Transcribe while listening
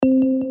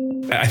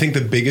I think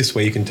the biggest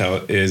way you can tell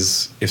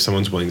is if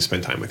someone's willing to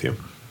spend time with you.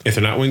 If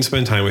they're not willing to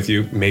spend time with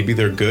you, maybe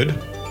they're good,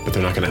 but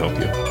they're not going to help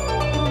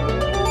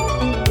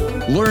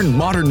you. Learn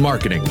modern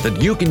marketing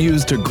that you can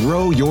use to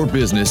grow your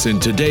business in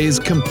today's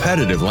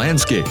competitive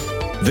landscape.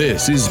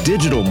 This is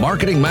Digital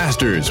Marketing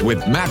Masters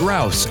with Matt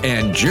Rouse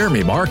and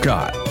Jeremy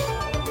Marcotte.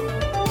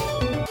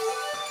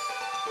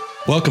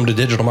 Welcome to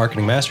Digital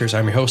Marketing Masters.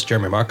 I'm your host,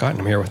 Jeremy Marcotte, and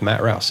I'm here with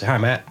Matt Rouse. Say hi,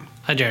 Matt.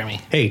 Hi,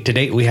 Jeremy. Hey,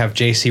 today we have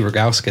JC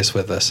Rogauskas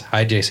with us.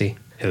 Hi, JC.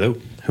 Hello.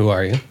 Who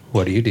are you?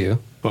 What do you do?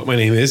 Well, my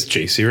name is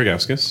JC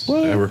Rogauskas.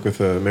 I work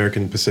with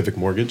American Pacific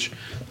Mortgage.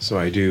 So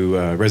I do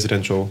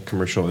residential,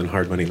 commercial, and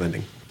hard money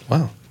lending.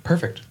 Wow,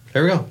 perfect.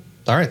 There we go.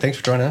 All right, thanks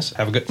for joining us.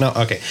 Have a good... No,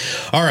 okay.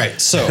 All right,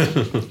 so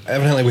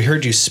evidently we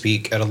heard you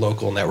speak at a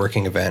local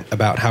networking event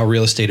about how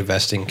real estate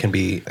investing can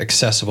be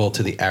accessible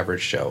to the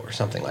average Joe or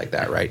something like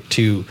that, right?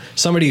 To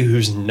somebody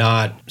who's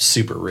not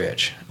super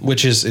rich,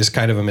 which is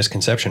kind of a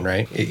misconception,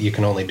 right? You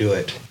can only do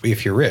it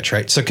if you're rich,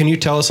 right? So can you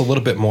tell us a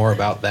little bit more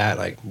about that?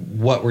 Like,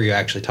 what were you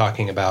actually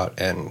talking about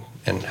and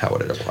how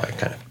would it apply,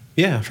 kind of?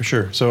 Yeah, for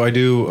sure. So I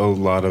do a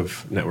lot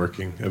of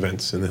networking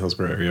events in the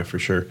Hillsborough area for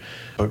sure.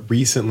 But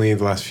recently,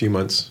 the last few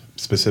months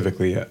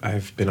specifically,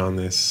 I've been on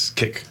this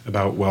kick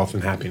about wealth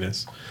and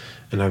happiness.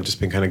 And I've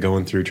just been kind of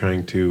going through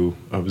trying to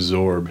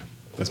absorb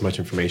as much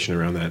information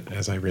around that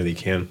as I really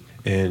can.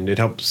 And it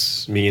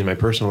helps me in my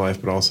personal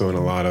life, but also in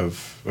a lot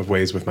of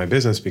ways with my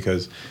business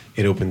because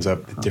it opens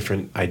up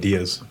different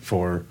ideas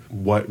for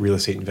what real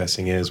estate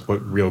investing is,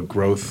 what real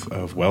growth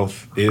of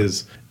wealth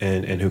is,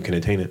 and who can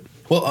attain it.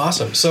 Well,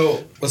 awesome.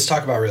 So let's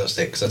talk about real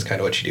estate because that's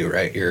kind of what you do,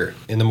 right? You're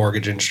in the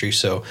mortgage industry.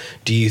 So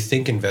do you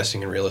think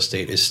investing in real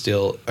estate is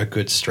still a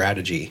good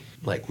strategy,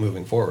 like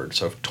moving forward?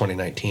 So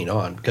 2019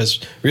 on, because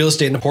real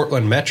estate in the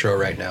Portland metro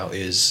right now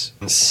is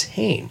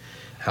insane.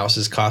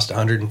 Houses cost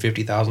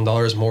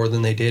 $150,000 more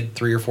than they did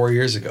 3 or 4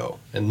 years ago,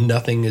 and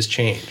nothing has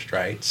changed,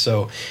 right?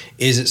 So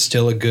is it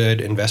still a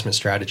good investment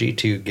strategy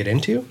to get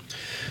into?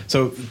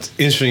 So it's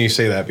interesting you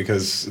say that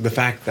because the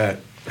fact that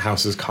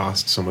houses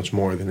cost so much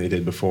more than they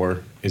did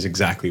before is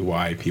exactly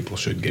why people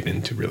should get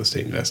into real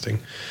estate investing.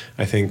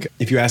 I think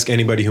if you ask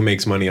anybody who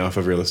makes money off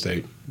of real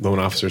estate, loan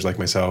officers like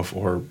myself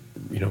or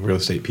real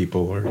estate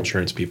people or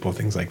insurance people,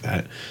 things like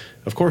that,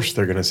 of course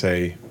they're going to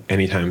say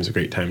anytime is a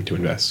great time to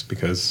invest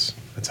because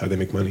that's how they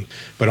make money.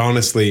 But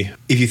honestly,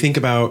 if you think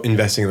about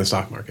investing in the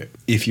stock market,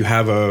 if you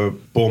have a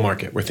bull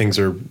market where things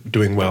are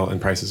doing well and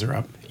prices are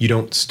up, you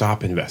don't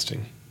stop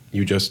investing.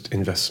 You just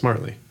invest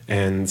smartly.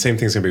 And the same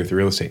thing's going to be with the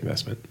real estate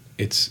investment.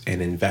 It's an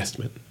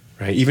investment,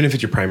 right? Even if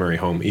it's your primary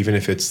home, even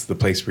if it's the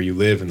place where you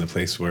live and the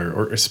place where,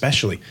 or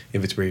especially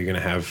if it's where you're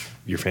going to have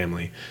your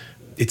family,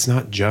 it's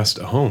not just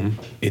a home,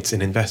 it's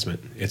an investment.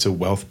 It's a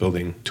wealth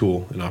building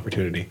tool and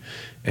opportunity.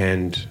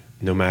 And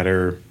no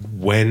matter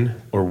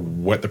when or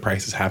what the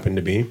prices happen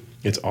to be,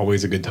 it's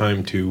always a good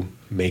time to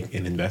make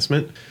an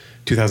investment.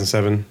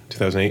 2007,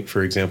 2008,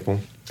 for example,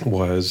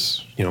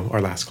 was,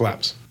 our last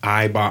collapse.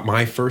 I bought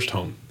my first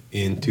home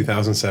in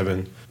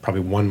 2007,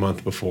 probably 1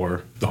 month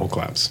before the whole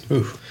collapse.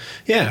 Oof.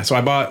 Yeah, so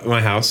I bought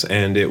my house,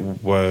 and it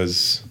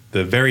was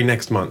the very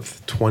next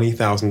month,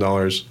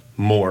 $20,000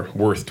 more,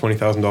 worth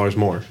 $20,000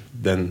 more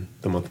than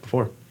the month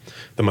before.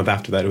 The month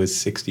after that, it was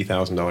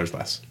 $60,000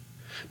 less.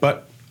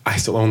 But I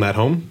still own that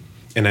home,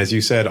 and as you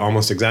said,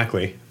 almost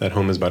exactly, that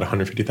home is about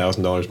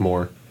 $150,000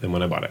 more than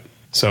when I bought it.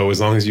 So as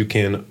long as you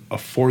can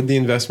afford the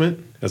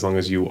investment, as long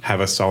as you have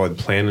a solid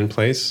plan in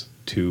place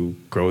to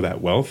grow that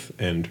wealth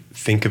and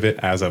think of it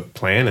as a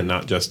plan and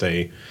not just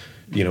a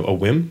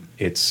whim,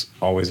 it's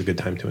always a good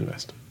time to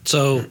invest.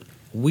 So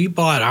we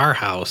bought our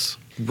house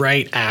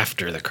right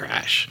after the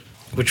crash,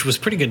 which was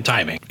pretty good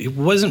timing. It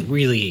wasn't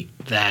really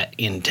that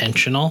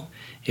intentional.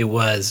 It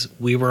was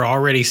we were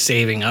already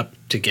saving up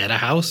to get a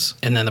house,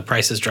 and then the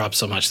prices dropped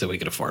so much that we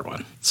could afford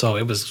one. So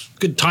it was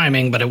good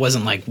timing, but it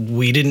wasn't like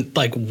we didn't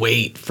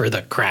wait for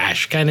the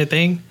crash kind of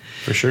thing.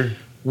 For sure.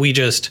 We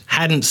just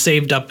hadn't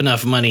saved up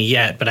enough money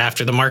yet, but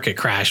after the market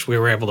crashed, we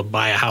were able to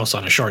buy a house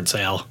on a short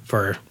sale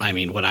for,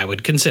 what I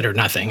would consider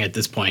nothing at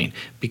this point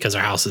because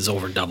our house is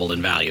over doubled in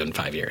value in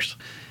 5 years.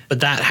 But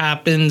that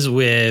happens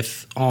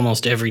with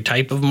almost every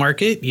type of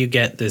market. You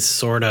get this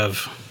sort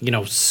of,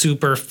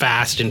 super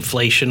fast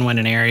inflation when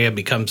an area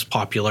becomes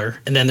popular.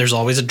 And then there's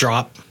always a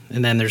drop.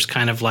 And then there's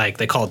kind of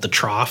they call it the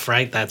trough,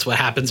 right? That's what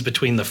happens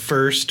between the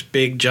first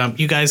big jump.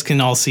 You guys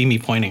can all see me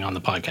pointing on the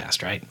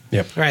podcast, right?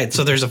 Yep. All right.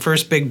 So there's a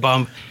first big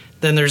bump.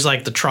 Then there's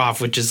the trough,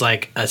 which is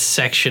a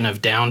section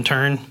of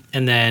downturn.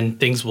 And then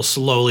things will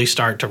slowly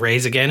start to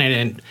raise again.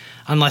 And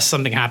unless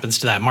something happens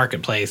to that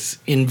marketplace,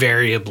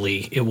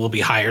 invariably it will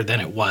be higher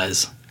than it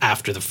was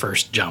after the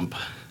first jump.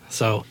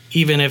 So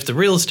even if the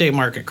real estate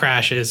market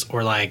crashes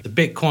or the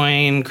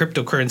Bitcoin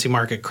cryptocurrency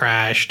market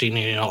crashed,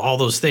 all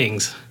those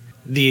things,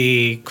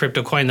 the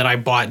crypto coin that I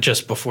bought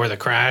just before the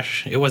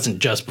crash, it wasn't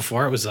just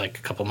before, it was a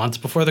couple months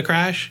before the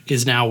crash,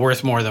 is now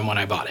worth more than when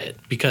I bought it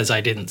because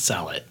I didn't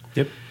sell it.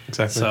 Yep,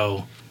 exactly.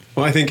 So,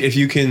 well, I think if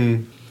you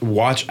can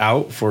watch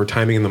out for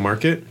timing in the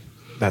market,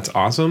 that's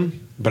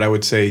awesome. but I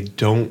would say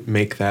don't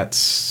make that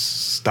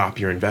stop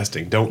your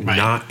investing. Don't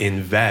not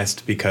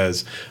invest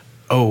because,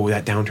 oh,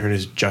 that downturn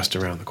is just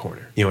around the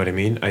corner. You know what I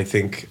mean? I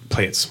think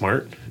play it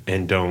smart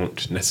and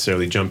don't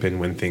necessarily jump in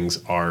when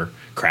things are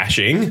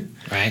crashing.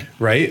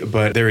 Right?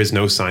 But there is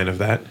no sign of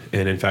that.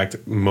 And in fact,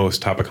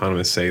 most top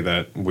economists say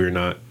that we're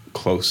not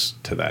close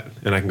to that.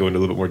 And I can go into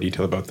a little bit more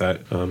detail about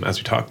that as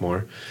we talk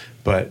more.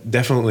 But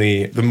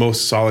definitely the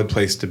most solid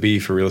place to be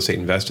for real estate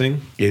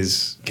investing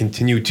is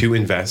continue to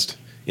invest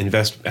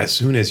as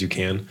soon as you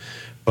can.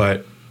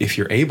 But if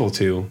you're able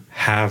to,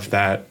 have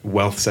that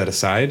wealth set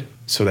aside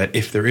so that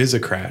if there is a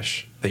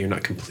crash, that you're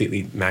not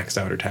completely maxed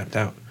out or tapped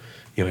out.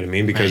 You know what I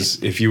mean?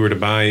 Because if you were to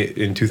buy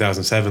in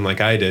 2007 like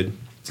I did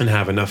and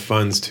have enough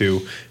funds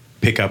to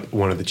pick up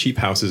one of the cheap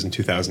houses in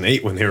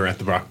 2008 when they were at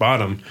the rock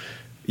bottom,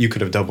 you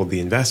could have doubled the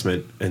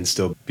investment and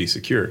still be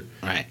secure.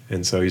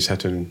 And so you just have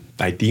to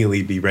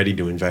ideally be ready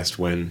to invest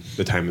when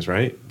the time is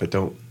right, but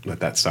don't let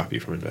that stop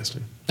you from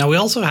investing. Now we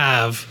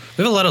have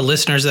a lot of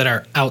listeners that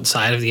are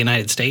outside of the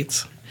United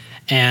States,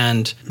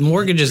 and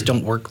mortgages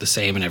don't work the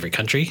same in every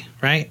country,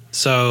 right?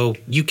 So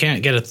you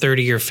can't get a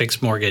 30-year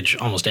fixed mortgage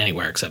almost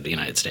anywhere except the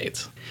United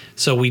States.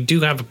 So we do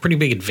have a pretty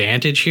big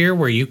advantage here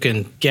where you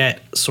can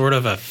get sort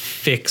of a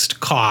fixed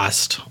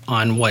cost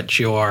on what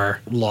your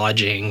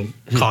lodging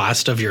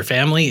cost of your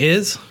family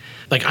is.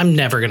 Like, I'm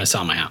never going to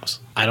sell my house.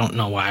 I don't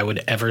know why I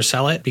would ever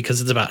sell it because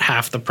it's about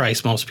half the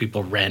price most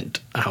people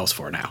rent a house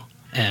for now.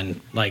 And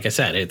like I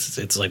said,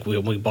 it's like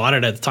we bought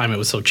it at the time, it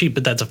was so cheap,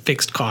 but that's a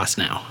fixed cost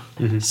now.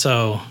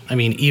 So, I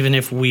mean, even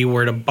if we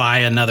were to buy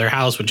another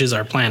house, which is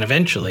our plan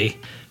eventually,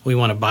 we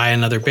want to buy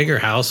another bigger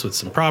house with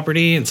some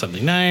property and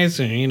something nice.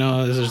 And, you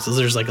know,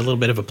 there's like a little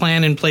bit of a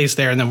plan in place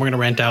there. And then we're going to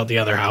rent out the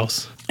other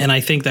house. And I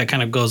think that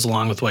kind of goes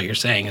along with what you're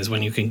saying is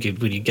when you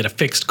get a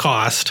fixed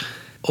cost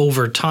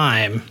over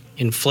time,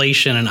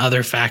 inflation and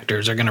other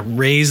factors are going to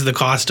raise the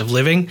cost of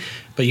living,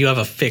 but you have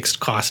a fixed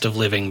cost of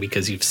living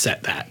because you've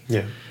set that.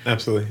 Yeah,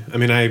 absolutely. I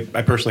mean, I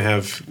personally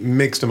have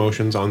mixed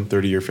emotions on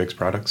 30-year fixed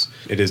products.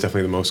 It is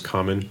definitely the most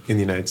common in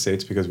the United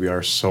States because we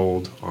are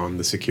sold on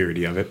the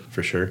security of it,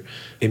 for sure.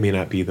 It may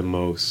not be the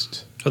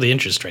most... Well, the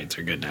interest rates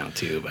are good now,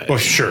 too. But well,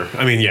 sure.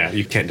 I mean, yeah,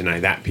 you can't deny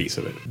that piece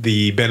of it.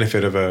 The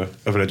benefit of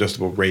an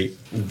adjustable rate,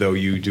 though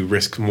you do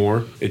risk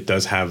more, it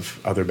does have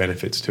other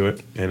benefits to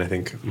it. And I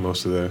think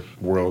most of the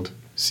world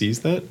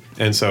sees that.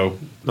 And so,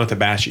 not to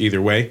bash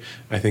either way,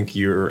 I think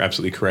you're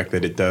absolutely correct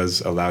that it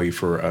does allow you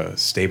for a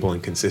stable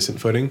and consistent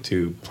footing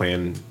to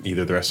plan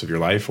either the rest of your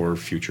life or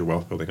future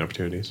wealth building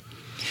opportunities.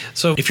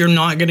 So if you're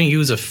not going to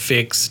use a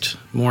fixed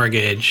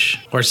mortgage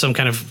or some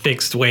kind of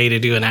fixed way to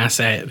do an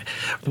asset,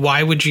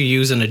 why would you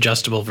use an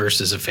adjustable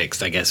versus a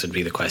fixed, I guess would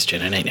be the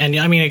question. And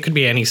I mean, it could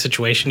be any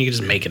situation. You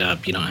just make it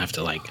up. You don't have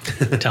to like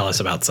tell us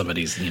about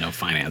somebody's,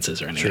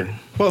 finances or anything. Sure.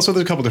 Well, so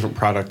there's a couple different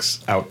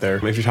products out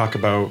there. If you talk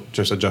about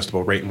just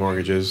adjustable rate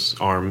mortgages,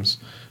 ARMs,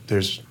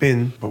 there's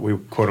been what we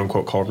quote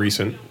unquote call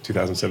recent,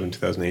 2007,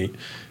 2008,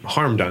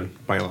 harm done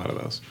by a lot of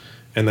those.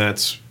 And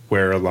that's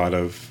where a lot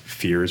of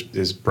fears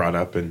is brought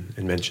up and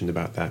mentioned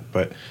about that.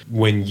 But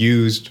when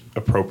used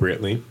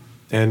appropriately,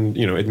 and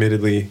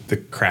admittedly, the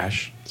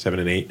crash 7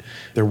 and 8,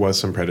 there was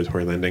some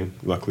predatory lending.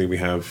 Luckily, we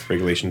have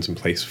regulations in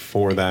place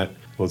for that.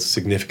 Will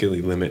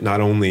significantly limit not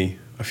only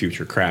a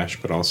future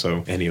crash, but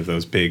also any of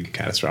those big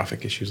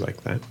catastrophic issues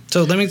like that.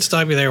 So let me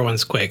stop you there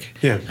once quick.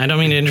 Yeah. I don't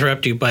mean to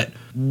interrupt you, but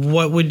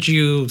what would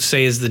you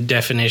say is the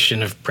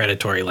definition of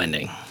predatory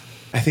lending?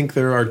 I think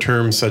there are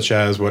terms such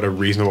as what a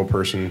reasonable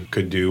person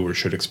could do or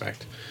should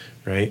expect,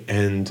 right?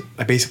 And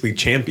I basically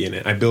champion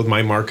it. I build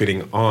my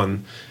marketing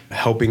on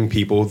helping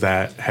people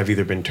that have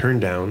either been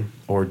turned down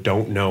or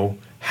don't know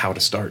how to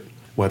start,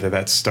 whether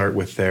that's start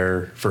with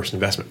their first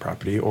investment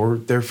property or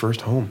their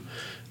first home.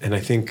 And I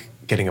think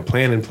getting a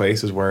plan in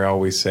place is where I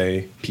always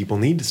say people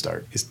need to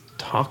start, is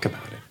talk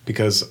about it.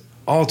 Because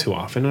all too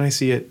often, and I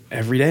see it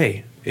every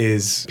day,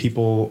 is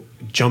people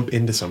jump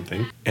into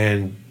something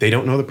and they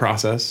don't know the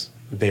process.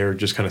 They're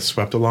just kind of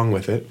swept along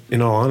with it.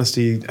 In all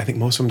honesty, I think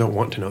most of them don't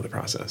want to know the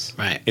process.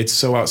 Right. It's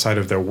so outside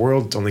of their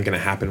world. It's only going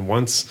to happen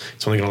once.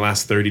 It's only going to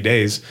last 30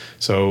 days.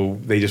 So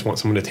they just want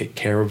someone to take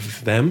care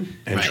of them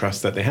and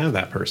trust that they have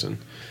that person.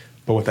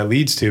 But what that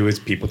leads to is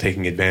people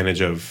taking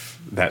advantage of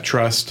that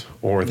trust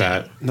or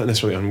that, not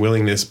necessarily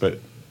unwillingness, but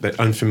that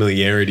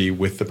unfamiliarity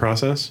with the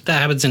process. That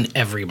happens in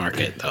every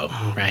market, though,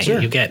 right? Sure.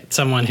 You get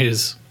someone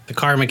who's the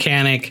car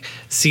mechanic,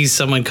 sees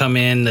someone come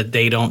in that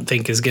they don't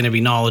think is going to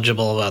be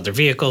knowledgeable about their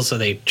vehicle, so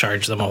they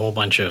charge them a whole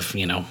bunch of,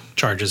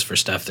 charges for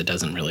stuff that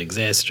doesn't really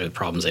exist or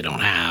problems they don't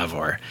have.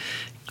 Or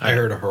I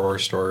heard a horror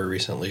story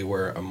recently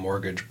where a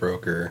mortgage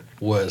broker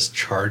was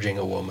charging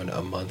a woman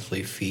a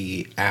monthly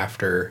fee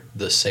after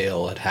the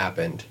sale had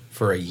happened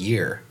for a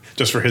year.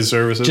 Just for his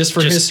services? Just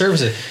for his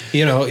services.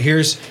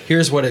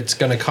 Here's what it's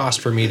going to cost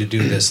for me to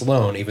do this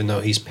loan, even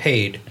though he's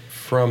paid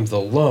from the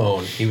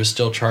loan, he was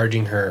still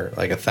charging her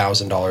like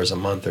 $1,000 a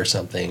month or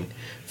something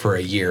for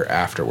a year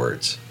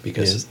afterwards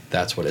because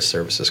that's what his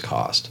services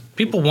cost.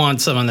 People want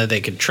someone that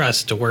they can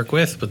trust to work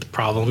with, but the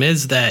problem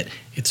is that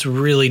it's a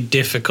really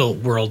difficult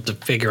world to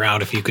figure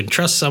out if you can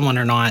trust someone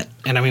or not.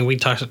 And I mean, we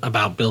talked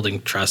about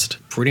building trust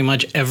pretty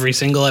much every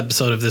single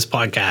episode of this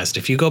podcast.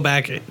 If you go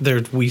back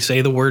there, we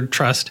say the word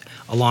trust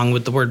along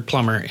with the word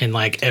plumber in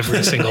like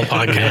every single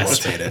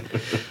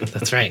podcast.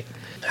 That's right.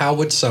 How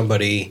would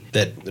somebody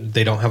that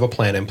they don't have a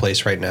plan in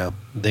place right now,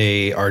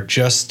 they are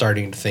just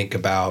starting to think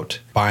about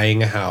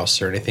buying a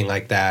house or anything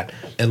like that,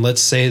 and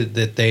let's say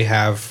that they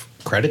have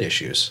credit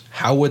issues,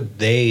 how would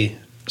they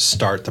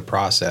start the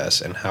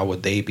process and how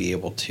would they be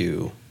able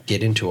to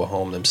get into a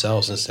home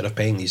themselves instead of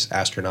paying these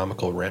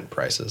astronomical rent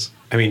prices?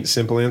 I mean,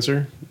 simple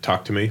answer,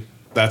 talk to me.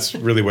 That's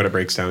really what it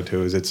breaks down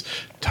to, is it's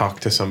talk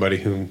to somebody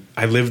who,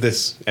 I live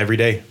this every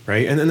day,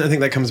 right? And then I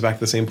think that comes back to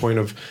the same point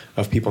of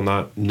people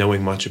not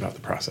knowing much about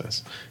the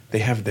process. They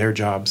have their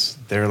jobs,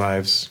 their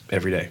lives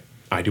every day.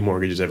 I do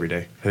mortgages every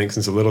day. I think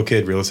since a little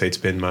kid, real estate's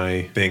been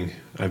my thing.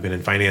 I've been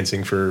in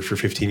financing for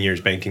 15 years,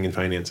 banking and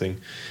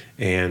financing,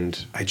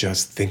 and I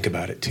just think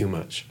about it too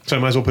much. So I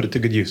might as well put it to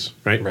good use,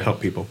 right? Help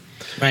people.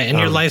 Right, and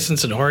you're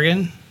licensed in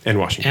Oregon? And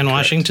Washington. And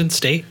Washington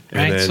State,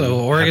 right? So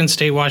Oregon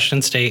State,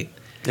 Washington State.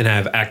 And I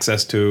have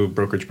access to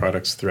brokerage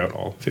products throughout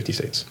all 50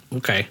 states.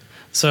 Okay.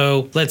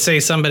 So let's say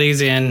somebody's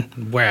in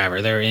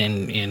wherever, they're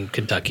in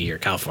Kentucky or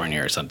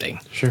California or something.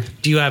 Sure.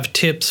 Do you have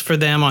tips for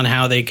them on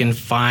how they can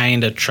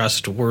find a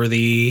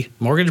trustworthy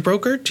mortgage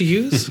broker to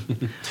use?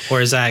 Or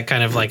is that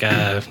kind of like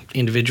a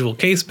individual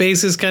case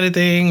basis kind of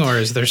thing? Or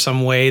is there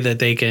some way that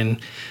they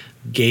can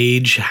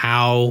gauge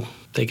how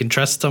they can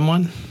trust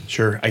someone?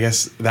 Sure. I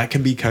guess that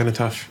can be kind of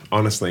tough,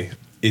 honestly.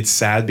 It's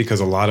sad because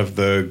a lot of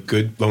the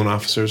good loan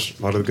officers,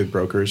 a lot of the good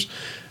brokers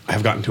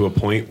have gotten to a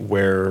point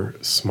where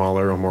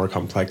smaller or more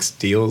complex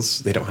deals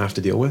they don't have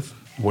to deal with.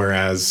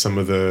 Whereas some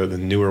of the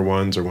newer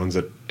ones or ones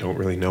that don't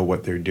really know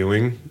what they're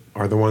doing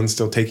are the ones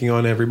still taking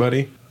on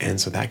everybody. And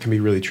so that can be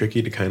really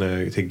tricky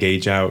to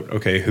gauge out,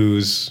 okay,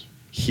 who's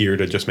here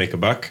to just make a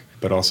buck,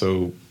 but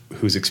also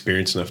who's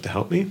experienced enough to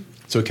help me.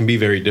 So it can be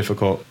very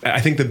difficult.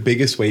 I think the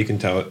biggest way you can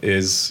tell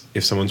is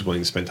if someone's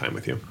willing to spend time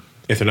with you.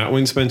 If they're not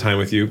willing to spend time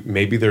with you,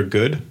 maybe they're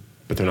good,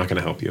 but they're not going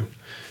to help you.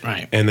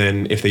 Right. And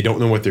then if they don't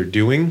know what they're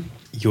doing,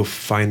 you'll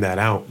find that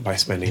out by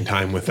spending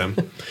time with them.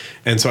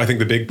 And so I think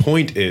the big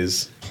point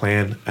is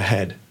plan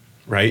ahead,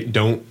 right?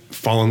 Don't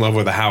fall in love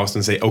with a house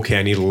and say, okay,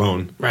 I need a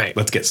loan. Right.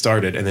 Let's get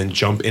started. And then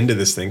jump into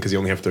this thing because you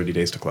only have 30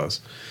 days to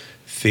close.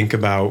 Think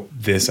about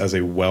this as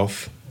a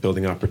wealth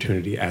building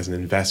opportunity, as an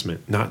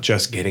investment, not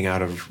just getting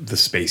out of the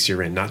space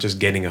you're in, not just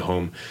getting a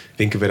home.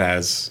 Think of it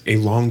as a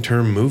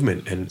long-term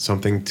movement and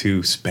something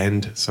to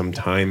spend some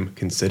time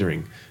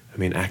considering. I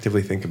mean,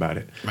 actively think about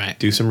it. Right.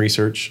 Do some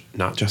research,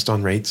 not just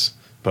on rates,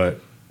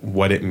 but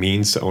what it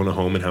means to own a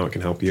home and how it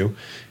can help you.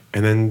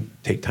 And then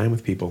take time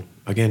with people.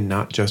 Again,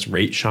 not just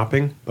rate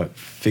shopping, but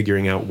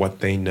figuring out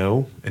what they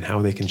know and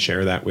how they can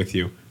share that with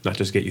you, not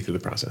just get you through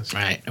the process.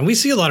 Right. And we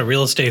see a lot of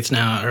real estates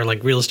now, or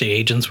like real estate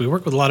agents. We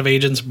work with a lot of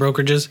agents,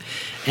 brokerages,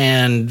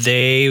 and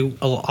they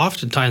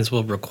oftentimes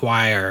will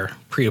require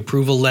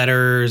pre-approval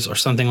letters or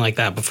something like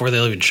that before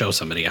they'll even show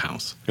somebody a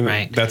house. And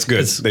right. That's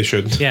good. They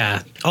should.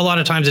 Yeah. A lot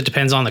of times it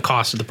depends on the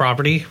cost of the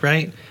property,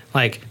 right?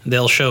 Like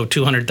they'll show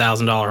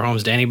 $200,000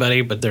 homes to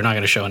anybody, but they're not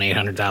going to show an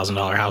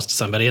 $800,000 house to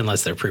somebody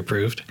unless they're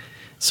pre-approved.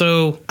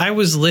 So I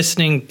was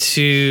listening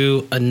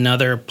to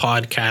another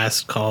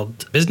podcast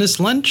called Business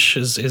Lunch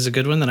is a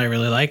good one that I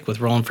really like with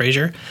Roland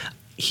Frazier.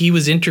 He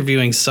was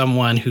interviewing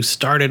someone who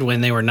started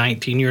when they were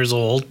 19 years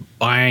old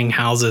buying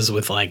houses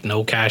with like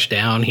no cash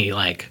down. He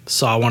like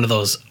saw one of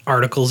those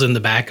articles in the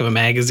back of a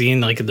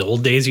magazine. Like in the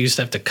old days, you used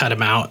to have to cut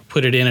them out,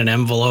 put it in an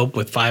envelope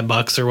with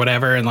 $5 or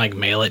whatever, and like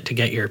mail it to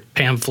get your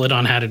pamphlet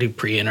on how to do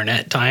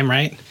pre-internet time,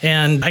 right?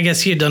 And I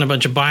guess he had done a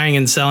bunch of buying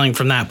and selling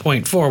from that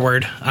point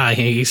forward.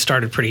 He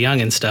started pretty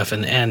young and stuff,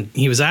 and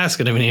he was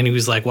asking him, and he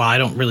was like, well, I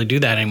don't really do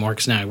that anymore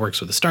because now he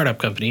works with a startup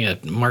company, a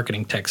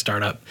marketing tech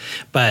startup.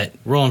 But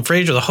Roland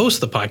Frazier, the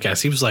host of the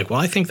podcast, he was like, well,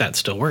 I think that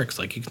still works.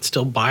 Like you can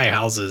still buy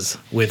houses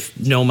with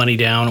no money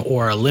down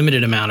or a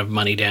limited amount of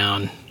money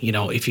down, you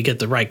know, if you get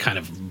the right kind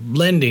of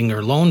lending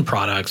or loan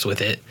products with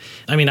it.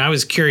 I mean, I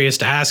was curious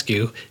to ask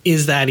you,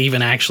 is that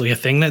even actually a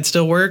thing that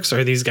still works, or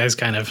are these guys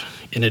kind of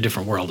in a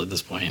different world at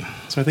this point?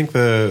 So I think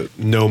the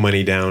no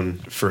money down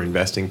for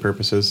investing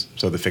purposes,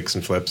 so the fix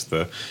and flips,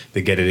 the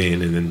get it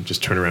in and then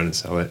just turn around and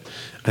sell it,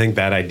 I think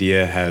that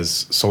idea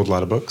has sold a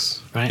lot of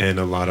books and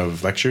a lot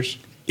of lectures.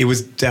 It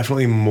was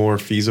definitely more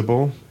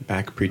feasible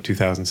back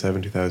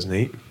pre-2007,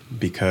 2008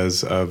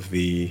 because of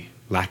the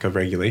lack of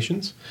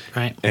regulations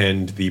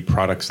and the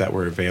products that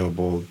were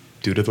available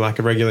due to the lack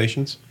of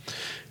regulations.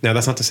 Now,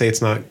 that's not to say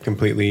it's not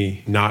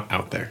completely not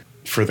out there.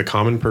 For the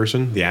common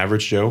person, the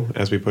average Joe,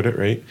 as we put it,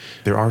 right,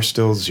 there are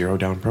still zero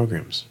down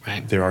programs.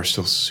 Right. There are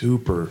still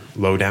super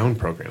low down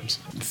programs.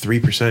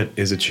 3%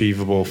 is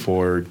achievable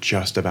for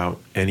just about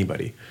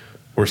anybody.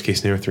 Worst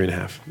case scenario,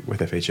 3.5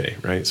 with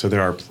FHA, right? So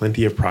there are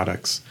plenty of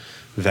products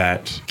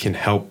that can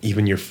help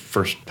even your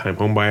first time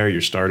home buyer,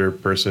 your starter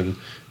person,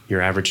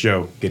 your average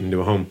Joe get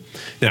into a home.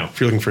 Now, if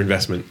you're looking for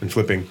investment and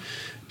flipping,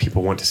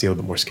 people want to see a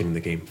little bit more skin in the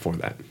game for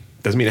that.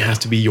 Doesn't mean it has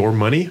to be your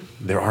money.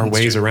 There are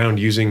ways around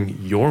using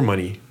your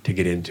money to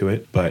get into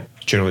it, but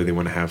generally they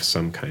want to have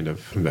some kind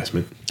of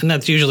investment. And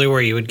that's usually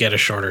where you would get a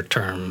shorter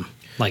term,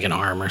 like an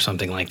ARM or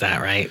something like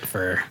that, right?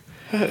 For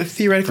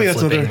theoretically, for that's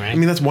flipping, another. right? I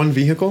mean, that's one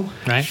vehicle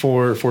Right.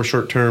 for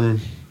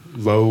short-term,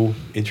 low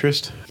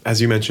interest.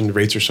 As you mentioned,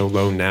 rates are so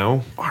low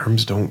now.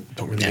 ARMs don't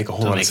really make a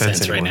whole don't lot of make sense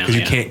sense right anymore now, because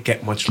you yeah. can't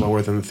get much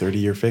lower than the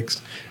 30-year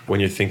fixed when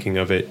you're thinking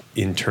of it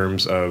in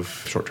terms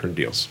of short-term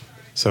deals.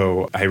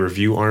 So I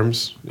review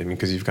ARMs, I mean,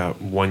 because you've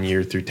got 1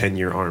 year through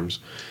 10-year ARMs,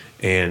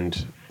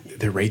 and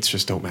the rates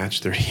just don't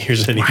match 30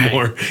 years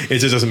anymore. It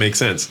just doesn't make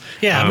sense.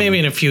 Yeah, maybe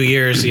in a few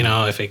years,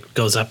 if it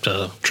goes up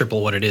to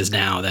triple what it is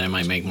now, then it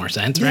might make more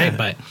sense, right?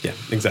 But yeah,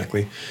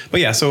 exactly. But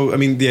yeah, so I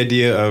mean, the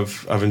idea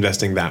of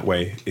investing that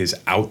way is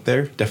out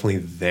there, definitely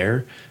there.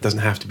 It doesn't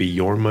have to be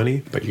your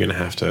money, but you're going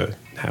to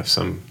have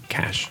some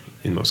cash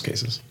in most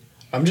cases.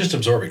 I'm just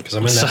absorbing because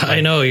I'm in that.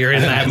 I know you're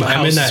in that I'm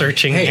house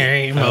searching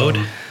area mode.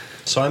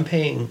 So I'm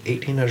paying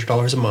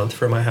 $1,800 a month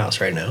for my house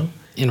right now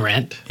In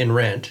rent. in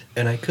rent,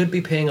 and I could be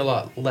paying a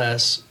lot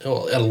less.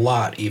 Well, a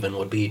lot even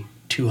would be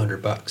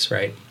 $200,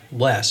 right?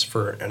 Less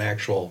for an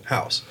actual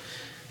house.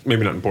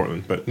 Maybe not in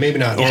Portland, but Maybe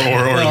not. or in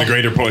Well, the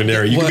greater Portland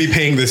area. You could be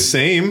paying the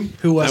same.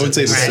 Who was I would it?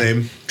 say the Right.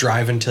 same.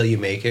 Drive until you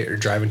make it, or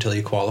drive until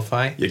you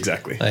qualify.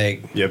 Exactly.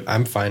 Like, Yep.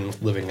 I'm fine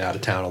with living out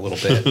of town a little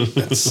bit.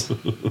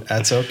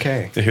 That's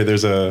okay. I hear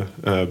there's a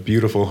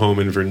beautiful home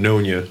in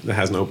Vernonia that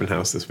has an open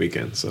house this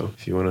weekend. So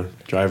if you want to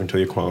drive until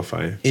you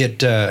qualify,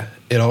 It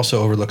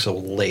also overlooks a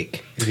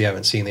lake. If you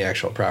haven't seen the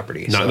actual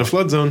proproperty, not in a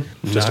flood zone,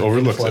 just Not in a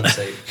overlooks flood it.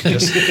 state.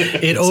 Just-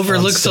 It it's overlooks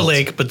on the stilts.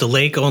 lake, but the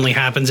lake only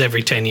happens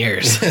every 10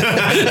 years.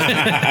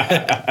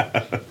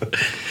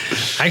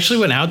 I actually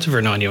went out to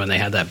Vernonia when they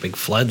had that big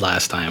flood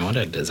last time. What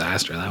a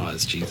disaster that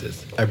was.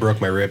 Jesus. I broke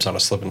my ribs on a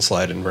slip and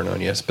slide in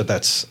Vernonia, but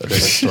that's a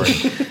different story.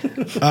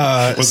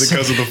 Was it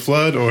because of the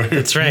flood or?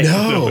 That's right.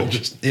 No,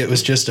 it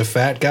was just a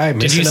fat guy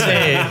Did you missing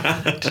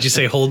a say? Did you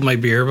say hold my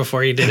beer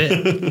before you did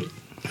it?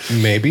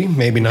 Maybe,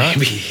 maybe not.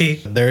 Maybe.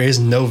 There is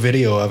no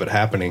video of it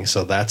happening,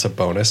 so that's a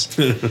bonus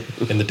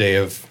in the day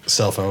of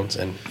cell phones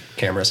and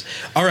cameras.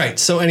 All right,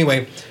 so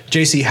anyway,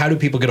 JC, how do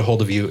people get a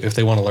hold of you if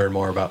they want to learn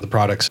more about the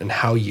products and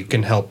how you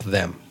can help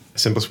them?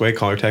 Simplest way,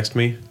 call or text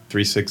me,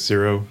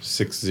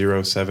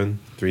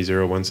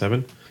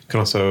 360-607-3017. You can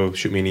also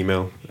shoot me an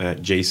email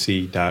at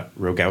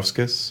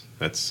jc.rogauskas,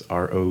 that's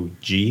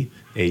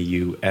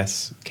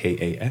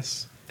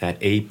ROGAUSKAS, at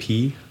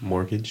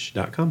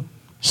apmortgage.com.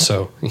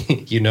 So,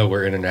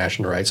 we're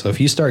international, right? So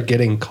if you start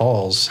getting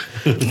calls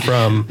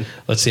from,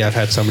 let's see, I've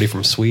had somebody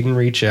from Sweden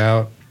reach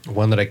out,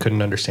 one that I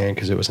couldn't understand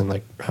because it was in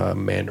like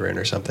Mandarin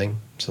or something.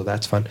 So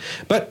that's fun.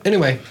 But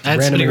anyway, I had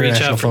random somebody reach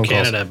international out from phone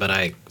calls. Canada, but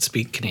I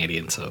speak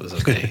Canadian, so it was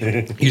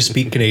okay. You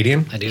speak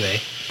Canadian? I do, eh?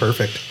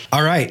 Perfect.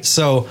 All right.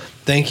 So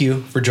thank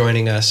you for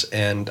joining us,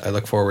 and I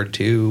look forward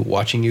to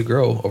watching you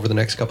grow over the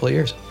next couple of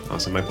years.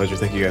 Awesome, my pleasure.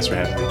 Thank you guys for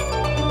having me.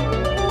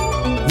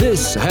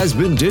 This has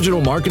been Digital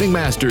Marketing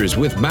Masters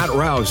with Matt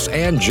Rouse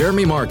and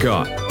Jeremy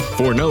Marcotte.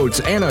 For notes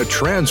and a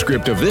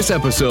transcript of this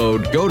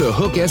episode, go to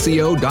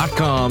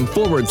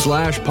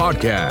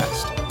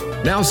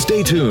hookseo.com/podcast. Now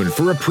stay tuned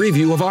for a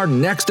preview of our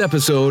next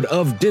episode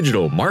of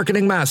Digital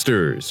Marketing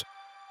Masters.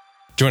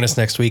 Join us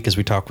next week as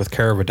we talk with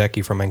Kara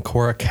Radecki from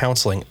Ancora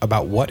Counseling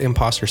about what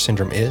imposter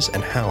syndrome is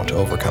and how to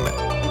overcome it.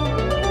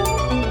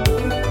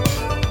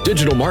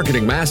 Digital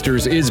Marketing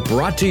Masters is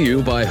brought to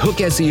you by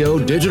Hook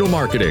SEO Digital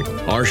Marketing.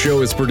 Our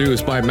show is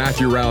produced by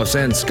Matthew Rouse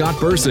and Scott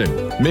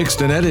Burson,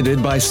 mixed and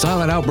edited by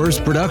Silent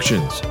Outburst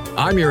Productions.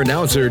 I'm your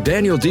announcer,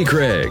 Daniel D.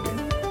 Craig.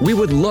 We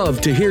would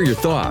love to hear your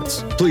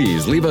thoughts.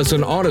 Please leave us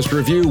an honest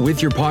review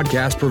with your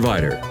podcast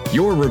provider.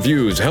 Your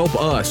reviews help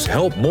us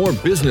help more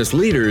business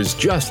leaders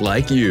just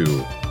like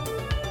you.